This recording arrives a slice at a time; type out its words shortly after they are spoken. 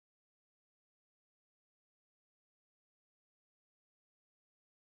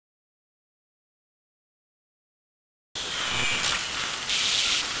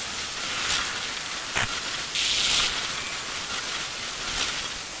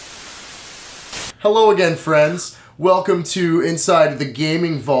Hello again, friends. Welcome to Inside the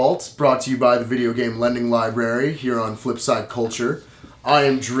Gaming Vault, brought to you by the Video Game Lending Library here on Flipside Culture. I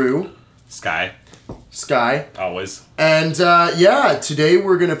am Drew. Skye. Always. And yeah, today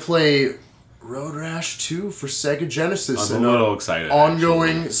we're going to play Road Rash 2 for Sega Genesis. I'm a little excited.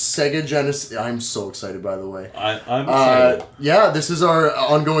 Ongoing Sega Genesis. I'm so excited, by the way. I'm excited. Yeah, this is our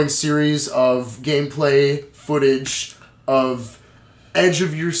ongoing series of gameplay footage of edge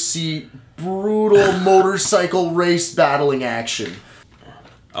of your seat, brutal motorcycle race battling action.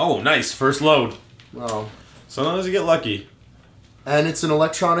 Oh, nice. First load. Wow. Sometimes you get lucky. And it's an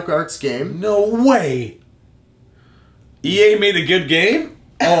Electronic Arts game. No way! EA made a good game?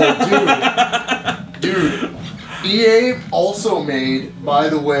 Oh, dude. Dude. EA also made, by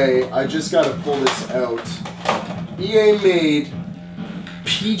the way, I just gotta pull this out. EA made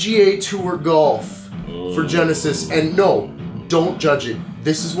PGA Tour Golf for Genesis. And no, don't judge it.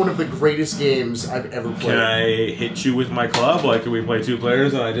 This is one of the greatest games I've ever played. Can I hit you with my club? Like, can we play two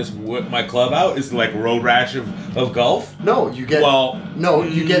players and I just whip my club out? Is it like Road Rash of golf? No, you get... Well... No,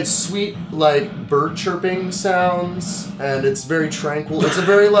 you get sweet, like, bird chirping sounds, and it's very tranquil. It's a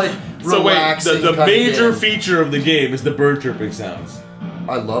very, like, relaxing So wait, the major feature of the game is the bird chirping sounds.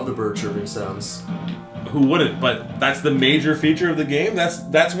 I love the bird chirping sounds. Who wouldn't? But that's the major feature of the game?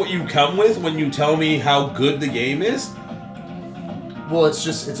 That's what you come with when you tell me how good the game is? Well, it's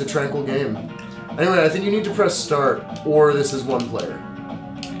a tranquil game. Anyway, I think you need to press start, or this is one player.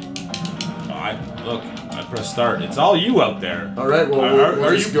 Look, I press start. It's all you out there. All right, well,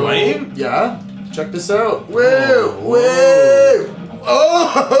 are you playing? Yeah. Check this out. Whoa, whoa.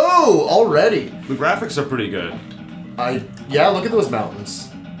 Oh, already. The graphics are pretty good. Yeah, look at those mountains.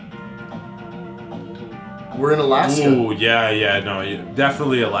 We're in Alaska. Ooh, yeah, no,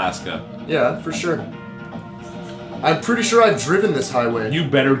 definitely Alaska. Yeah, for sure. I'm pretty sure I've driven this highway. You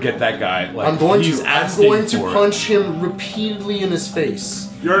better get that guy. Like, I'm going to punch him repeatedly in his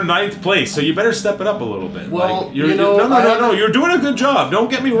face. You're in 9th place, so you better step it up a little bit. Well, like, no, you're doing a good job.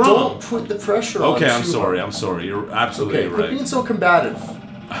 Don't get me wrong. Don't put the pressure on. Okay, I'm sorry. You're absolutely right. Quit being so combative.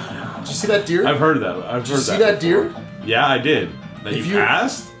 Did you see that deer? I've heard that. Did you see that deer? Yeah, I did. That you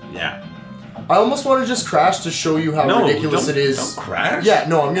passed? Yeah. I almost want to just crash to show you how ridiculous it is. Don't crash? Yeah,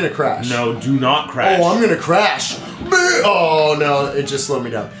 no, I'm gonna crash. No, do not crash. Oh, I'm gonna crash. Oh, no, it just slowed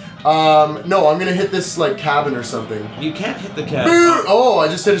me down. No, I'm gonna hit this, like, cabin or something. You can't hit the cabin. Oh, I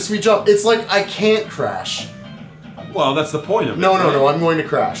just hit a sweet jump. It's like I can't crash. Well, that's the point of it. No, I'm going to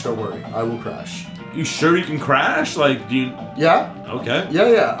crash. Don't worry. I will crash. You sure you can crash? Like, do you... Yeah. Okay.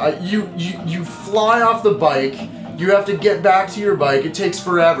 Yeah. You fly off the bike. You have to get back to your bike. It takes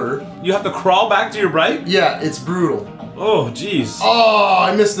forever. You have to crawl back to your bike? Yeah, it's brutal. Oh, jeez. Oh,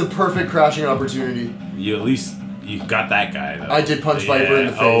 I missed the perfect crashing opportunity. You got that guy, though. I did punch Viper in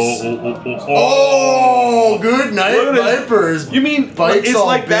the face. Oh, good night, Vipers. You mean it's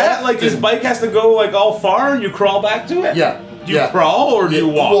like that? Like his bike has to go like all far and you crawl back to it? Yeah. Do you crawl or do you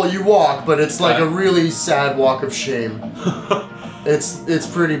walk? Well, you walk, but it's like a really sad walk of shame. It's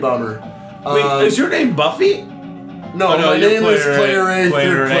pretty bummer. Wait, is your name Buffy? No, my name is Player A,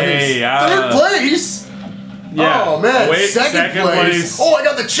 third place. Third place? Yeah. Oh, man, second place. Oh, I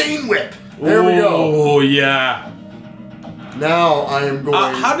got the chain whip. There we go. Oh, yeah. Now I am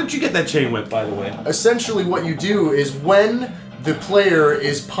going... how did you get that chain whip, by the way? Essentially what you do is when the player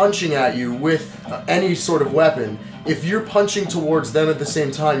is punching at you with any sort of weapon, if you're punching towards them at the same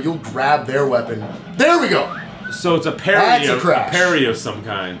time, you'll grab their weapon. There we go. So it's a parry, a parry of some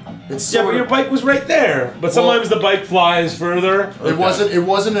kind. Yeah, but your bike was right there. But sometimes the bike flies further. Okay. It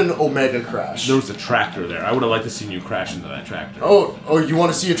wasn't an Omega crash. There was a tractor there. I would have liked to see you crash into that tractor. Oh, you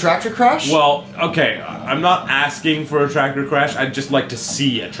want to see a tractor crash? Well, okay. I'm not asking for a tractor crash. I'd just like to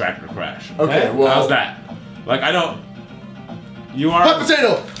see a tractor crash. Okay, well, how's that? Like, I don't. You are. Hot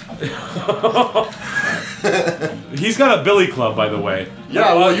potato. He's got a billy club, by the way.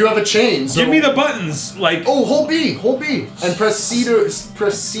 Yeah, well, you have a chain. So... Give me the buttons, like. Oh, hold B, and press C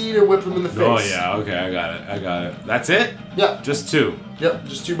to whip him in the face. Oh yeah, okay, I got it. That's it? Yeah, just 2. Yep,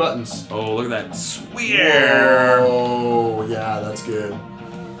 just 2 buttons. Oh, look at that sweet. Oh yeah, that's good.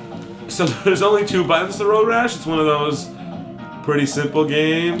 So there's only 2 buttons to Road Rash. It's one of those pretty simple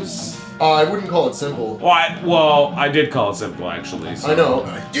games. I wouldn't call it simple. Well, I did call it simple, actually. So. I know.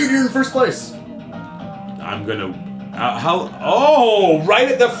 Dude, you're in first place. I'm gonna... Oh, right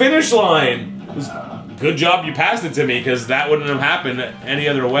at the finish line! Good job you passed it to me, because that wouldn't have happened any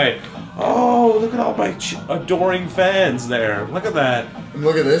other way. Oh, look at all my adoring fans there. Look at that. And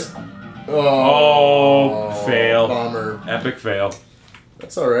look at this. Oh, fail. Bummer. Epic fail.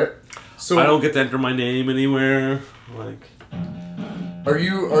 That's alright. So I don't get to enter my name anywhere. Like... Are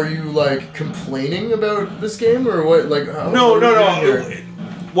you like complaining about this game or what? Like no.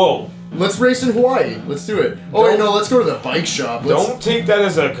 Whoa. Let's race in Hawaii. Let's do it. Oh wait, no. Let's go to the bike shop. Don't take that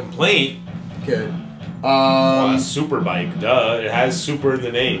as a complaint. Okay. Well, a super bike. Duh. It has super in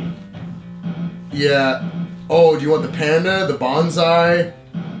the name. Yeah. Oh, do you want the Panda, the Bonsai,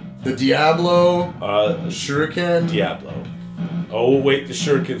 the Diablo, Shuriken? Diablo. Oh wait, the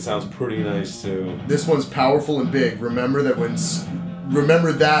Shuriken sounds pretty nice too. This one's powerful and big. Remember that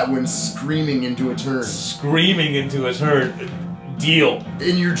when screaming into a turn. Screaming into a turn. Deal.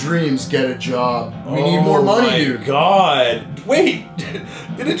 In your dreams, get a job. We need more money, dude. Oh my god. Wait,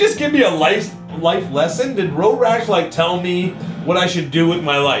 did it just give me a life lesson? Did Road Rash like tell me what I should do with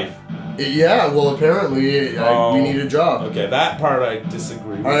my life? Yeah, well apparently we need a job. Okay, that part I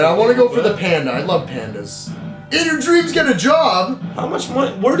disagree with. Alright, I want to go for the Panda. I love pandas. In your dreams, get a job! How much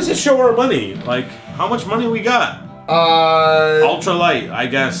money? Where does it show our money? Like, how much money we got? Ultralight, I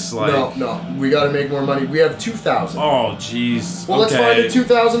guess. Like No, we gotta make more money. We have 2,000. Oh, jeez. Well, let's find a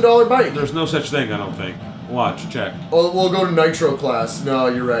 $2,000 bike. There's no such thing, I don't think. Watch, check. Oh, we'll go to Nitro class. No,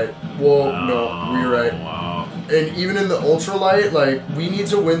 you're right. Whoa, no, you're right. Wow. And even in the ultralight, like, we need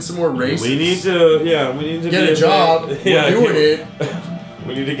to win some more races. We need to get a job. We're doing it.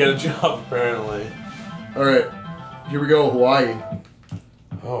 We need to get a job, apparently. All right, here we go, Hawaii.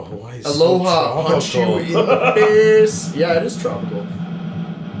 Oh, Hawaii's Aloha, so punch you in the face. Yeah, it is tropical.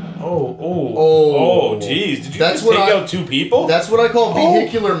 Oh, jeez. Did you just take out 2 people? That's what I call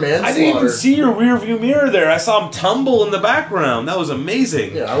vehicular manslaughter. I didn't even see your rearview mirror there. I saw him tumble in the background. That was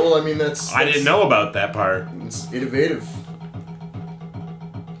amazing. Yeah, well, I mean, that's I didn't know about that part. It's innovative.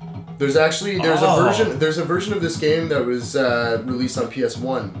 There's a version of this game that was released on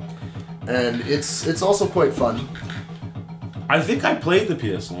PS1, and it's also quite fun. I think I played the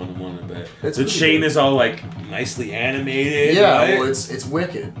PS1 one a bit. The chain chain is all like nicely animated. Yeah, right? well, it's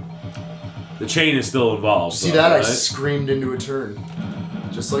wicked. The chain is still involved. See that? Right? I screamed into a turn,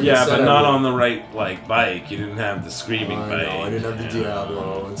 just like yeah, but not on the right bike. You didn't have the screaming bike. No, I didn't have the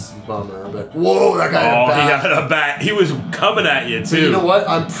Diablo. It's a bummer, but whoa, that guy had a bat. He had a bat. He was coming at you too. But you know what?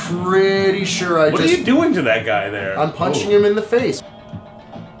 I'm pretty sure What are you doing to that guy there? I'm punching him in the face.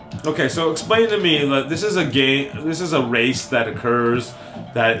 Okay, so explain to me that this is a game. This is a race that occurs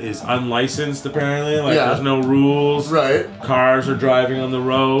that is unlicensed. Apparently, like there's no rules. Right. Cars are driving on the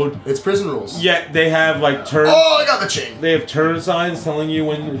road. It's prison rules. Yet they have like turn. Oh, I got the chain. They have turn signs telling you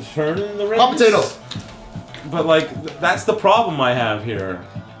when to turn in the race. Hot potato. But like that's the problem I have here.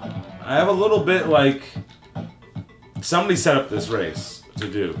 I have a little bit like somebody set up this race to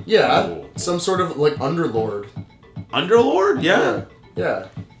do. Yeah, some sort of like underlord. Underlord? Yeah. Yeah.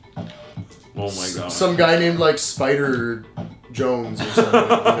 Oh my god. Some guy named like Spider Jones or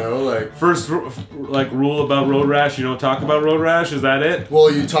something, you know, like first like rule about Road Rash, you don't talk about Road Rash, is that it?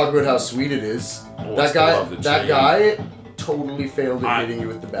 Well, you talk about how sweet it is. Oh, that guy totally failed at hitting you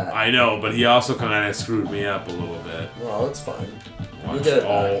with the bat. I know, but he also kind of screwed me up a little bit. Well, it's fine.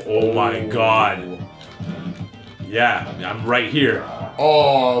 Oh my god. Yeah, I'm right here.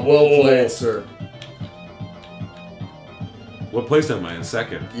 Oh, well played, sir. What place am I in?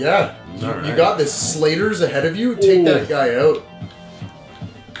 Second. Yeah. You got this. Slater's ahead of you. Take that guy out.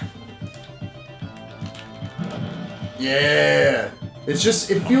 Yeah. It's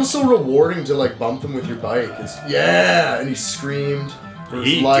just, it feels so rewarding to like bump them with your bike. It's, yeah. And he screamed.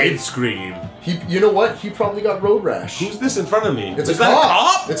 He did scream. You know what? He probably got road rash. Who's this in front of me? Is that a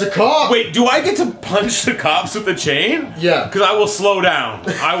cop? It's a cop. Wait, do I get to punch the cops with the chain? Yeah. Because I will slow down.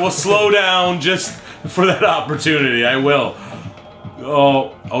 I will slow down just for that opportunity. I will.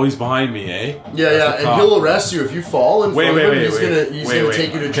 Oh, he's behind me, eh? Yeah, and he'll arrest you if you fall in front of him. He's gonna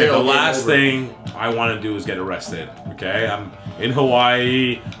take you to jail. The last thing I want to do is get arrested. Okay, I'm in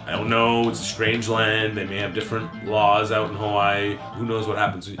Hawaii. I don't know. It's a strange land. They may have different laws out in Hawaii. Who knows what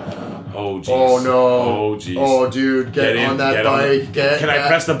happens? Oh jeez. Oh no. Oh jeez. Oh dude, get on that bike. Can I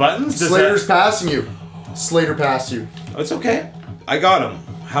press the buttons? Slater's passing you. Slater passed you. It's okay. I got him.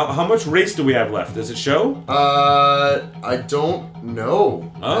 How much race do we have left? Does it show? I don't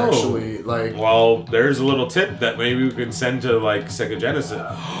know. Oh. Actually, like. Well, there's a little tip that maybe we can send to like Sega Genesis.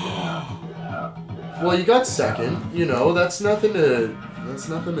 Well, you got second. You know, that's nothing to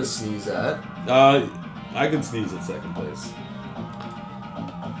sneeze at. I can sneeze at second place.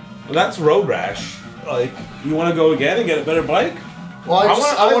 Well, that's Road Rash. Like, you want to go again and get a better bike? Well,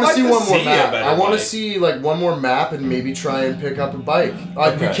 I want to see one more map. I want to see like one more map and maybe try and pick up a bike.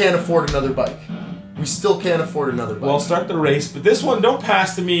 We can't afford another bike. We still can't afford another bike. Well, start the race, but this one, don't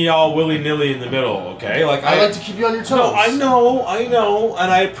pass to me all willy-nilly in the middle, okay? Like I like to keep you on your toes. No, I know,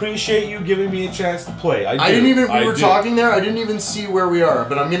 and I appreciate you giving me a chance to play. I didn't even, we were talking there, I didn't even see where we are,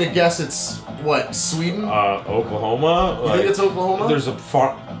 but I'm going to guess it's, what, Sweden? Oklahoma. You think it's Oklahoma? There's a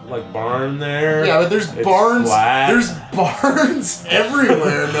barn there. Yeah, but there's barns. There's barns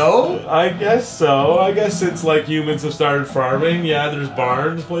everywhere, no? I guess so. I guess it's like humans have started farming. Yeah, there's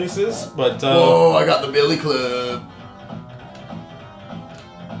barns places, but whoa, I got the Billy Club.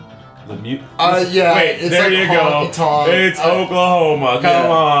 Yeah. Wait, it's there like you go. Tonk. It's Oklahoma.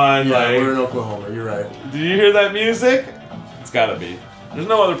 Come on, yeah, like, we're in Oklahoma. You're right. Did you hear that music? It's gotta be. There's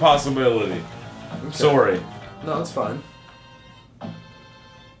no other possibility. Okay. Sorry. No, it's fine.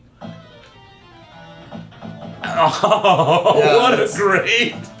 Oh, yeah, what a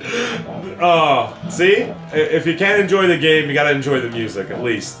great! Oh, see? If you can't enjoy the game, you gotta enjoy the music, at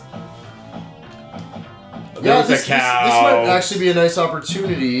least. Yeah, this might actually be a nice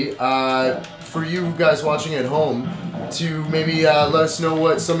opportunity for you guys watching at home to maybe let us know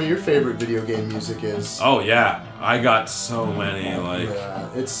what some of your favorite video game music is. Oh, yeah. I got so many, like... Yeah,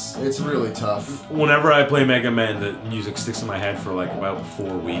 it's really tough. Whenever I play Mega Man, the music sticks in my head for, like, about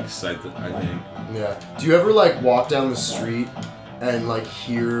 4 weeks, I think. Yeah. Do you ever, like, walk down the street and, like,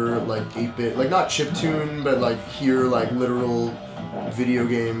 hear, like, 8-bit... Like, not chiptune, but, like, hear, like, literal video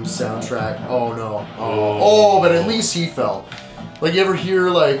game soundtrack? Oh, no. Oh, but at least he fell. Like, you ever hear,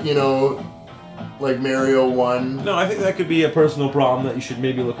 like, you know... Like Mario 1. No, I think that could be a personal problem that you should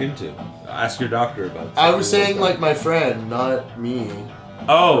maybe look into. Ask your doctor about. I was saying like my friend, not me.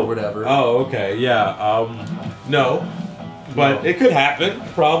 Oh. Or whatever. Oh, okay, yeah. No. But it could happen,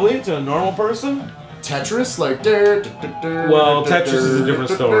 probably, to a normal person. Tetris? Like... Well, Tetris is a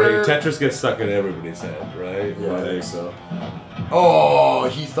different story. Tetris gets stuck in everybody's head, right? Yeah, I think so. Oh,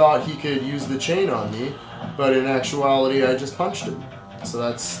 he thought he could use the chain on me, but in actuality I just punched him. So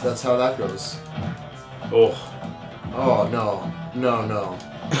that's how that goes. Oh. Oh, no. No.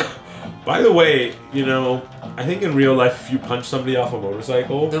 By the way, you know, I think in real life, if you punch somebody off a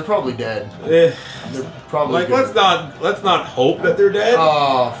motorcycle... They're probably dead. They're probably like, let's not hope that they're dead.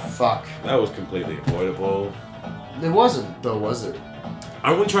 Oh, fuck. That was completely avoidable. It wasn't, though, was it?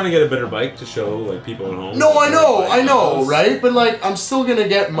 Aren't we trying to get a better bike to show, like, people at home? No, I know, right? But, like, I'm still gonna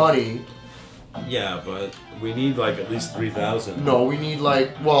get money. Yeah, but we need, like, at least 3,000. No, we need,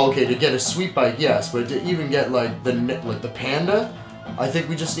 like... Well, okay, to get a sweet bike, yes. But to even get, like, the Panda... I think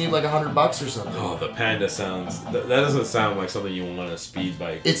we just need like $100 or something. Oh, the Panda sounds... That doesn't sound like something you want a speed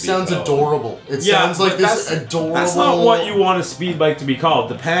bike to It sounds adorable. It sounds like this adorable... That's not what you want a speed bike to be called.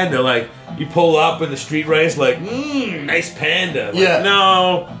 The Panda, like, you pull up in the street race, like, nice Panda. Like, yeah.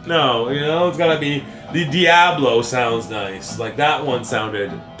 No, you know, it's gotta be... The Diablo sounds nice. Like, that one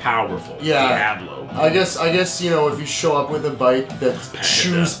sounded powerful. Yeah. Diablo. I guess, you know, if you show up with a bike that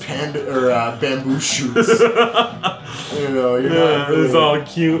chews Panda or bamboo shoots, you know, you're not really... It's all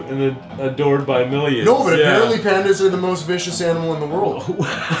cute and adored by millions. No, but apparently pandas are the most vicious animal in the world.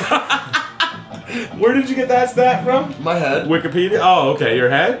 Where did you get that stat from? My head. Wikipedia? Oh, okay, your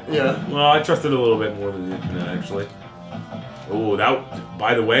head? Yeah. Well, I trusted a little bit more than the internet, actually. Oh, that,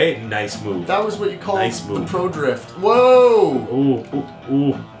 by the way, nice move. That was what you call the pro drift. Whoa!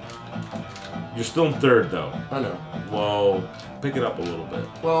 Ooh. You're still in third, though. I know. Whoa. Pick it up a little bit.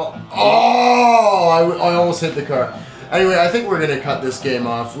 Well, oh! I almost hit the car. Anyway, I think we're going to cut this game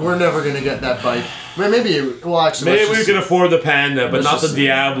off. We're never going to get that bike. Maybe, well, actually, maybe we can afford the Panda, but not the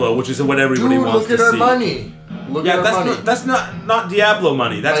Diablo, which is what everybody wants to see. Look at our money. Look at our money. That's not Diablo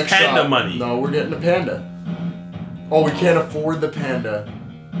money. That's Panda money. No, we're getting a Panda. Oh, we can't afford the Panda.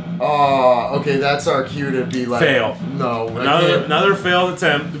 Oh, okay, that's our cue to be like... Fail. No. Another failed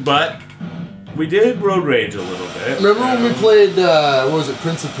attempt, but we did road rage a little bit. Remember when we played, what was it,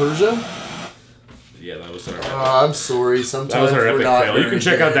 Prince of Persia? Yeah, that was our epic. I'm sorry, sometimes that was our epic fail. You can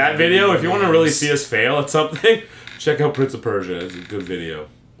check out that video. If you want to really games. see us fail at something, check out Prince of Persia. It's a good video.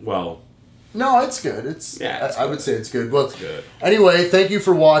 Well... No, it's good. I would say it's good. Well, it's good. Anyway, thank you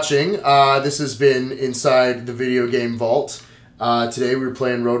for watching. This has been Inside the Video Game Vault. Today we were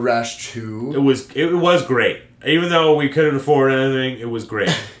playing Road Rash 2. It was great. Even though we couldn't afford anything, it was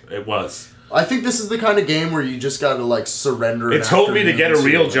great. It was. I think this is the kind of game where you just gotta like surrender. It told me to get a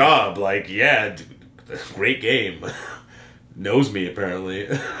real job. Like, yeah, great game. Knows me apparently.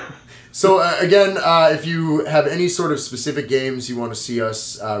 So, again, if you have any sort of specific games you want to see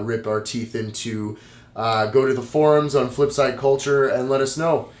us rip our teeth into, go to the forums on Flipside Culture and let us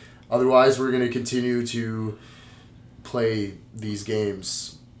know. Otherwise, we're going to continue to play these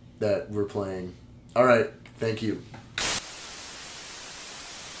games that we're playing. All right. Thank you.